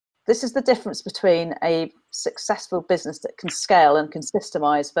this is the difference between a successful business that can scale and can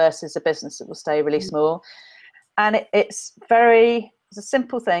systemize versus a business that will stay really small. And it's a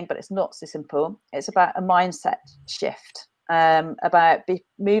simple thing, but it's not so simple. It's about a mindset shift, about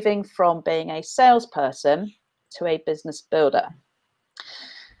moving from being a salesperson to a business builder.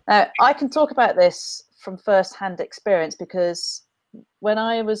 Now, I can talk about this from first-hand experience, because when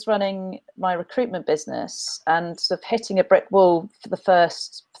I was running my recruitment business and sort of hitting a brick wall for the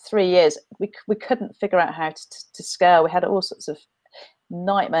first 3 years, we couldn't figure out how to scale. We had all sorts of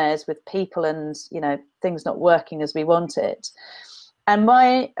nightmares with people and, you know, things not working as we wanted. And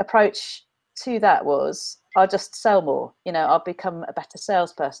my approach to that was, I'll just sell more. You know, I'll become a better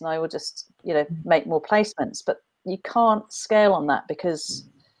salesperson. I will just, you know, make more placements. But you can't scale on that, because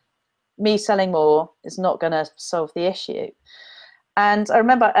me selling more is not going to solve the issue. And I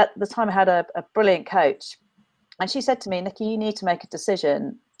remember at the time I had a brilliant coach, and she said to me, Nikki, you need to make a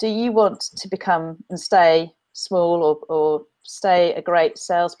decision. Do you want to become and stay small or stay a great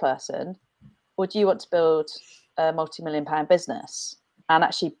salesperson, or do you want to build a multi-million-pound business and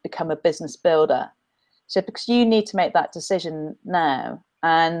actually become a business builder? So because you need to make that decision now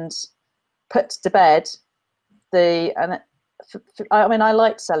and put to bed I mean, I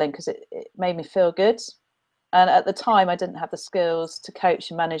liked selling because it made me feel good. And at the time, I didn't have the skills to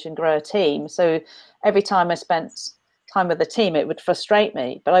coach and manage and grow a team. So every time I spent time with the team, it would frustrate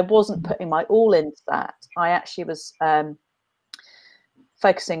me. But I wasn't putting my all into that. I actually was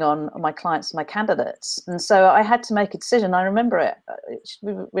focusing on my clients and my candidates. And so I had to make a decision. I remember it.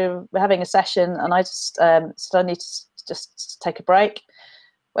 We were having a session, and I just said I need to just take a break.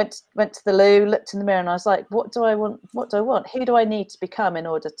 Went to the loo, looked in the mirror, and I was like, what do I want? What do I want? Who do I need to become in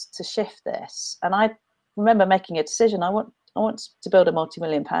order to shift this? And I remember making a decision. I want to build a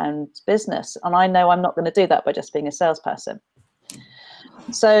multi-million-pound business, and I know I'm not going to do that by just being a salesperson.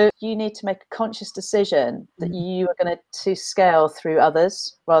 So you need to make a conscious decision that you are going to scale through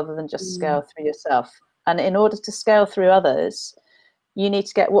others rather than just scale through yourself. And in order to scale through others, you need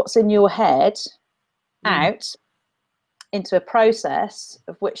to get what's in your head out into a process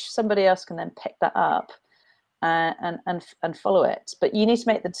of which somebody else can then pick that up and follow it. But you need to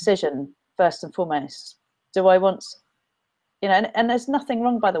make the decision first and foremost. Do I want, you know, and there's nothing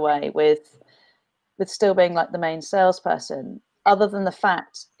wrong, by the way, with still being like the main salesperson, other than the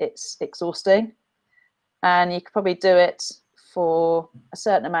fact it's exhausting, and you could probably do it for a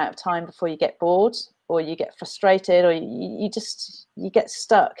certain amount of time before you get bored, or you get frustrated, or you get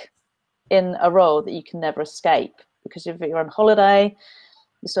stuck in a role that you can never escape. Because if you're on holiday,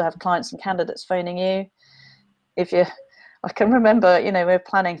 you still have clients and candidates phoning you. I can remember, you know, we were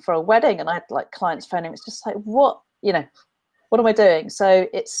planning for a wedding, and I had like clients phoning. It's just like, what am I doing? So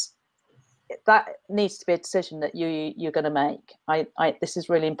that needs to be a decision that you're going to make. This is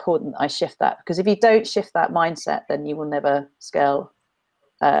really important that I shift that, because if you don't shift that mindset, then you will never scale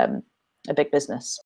a big business.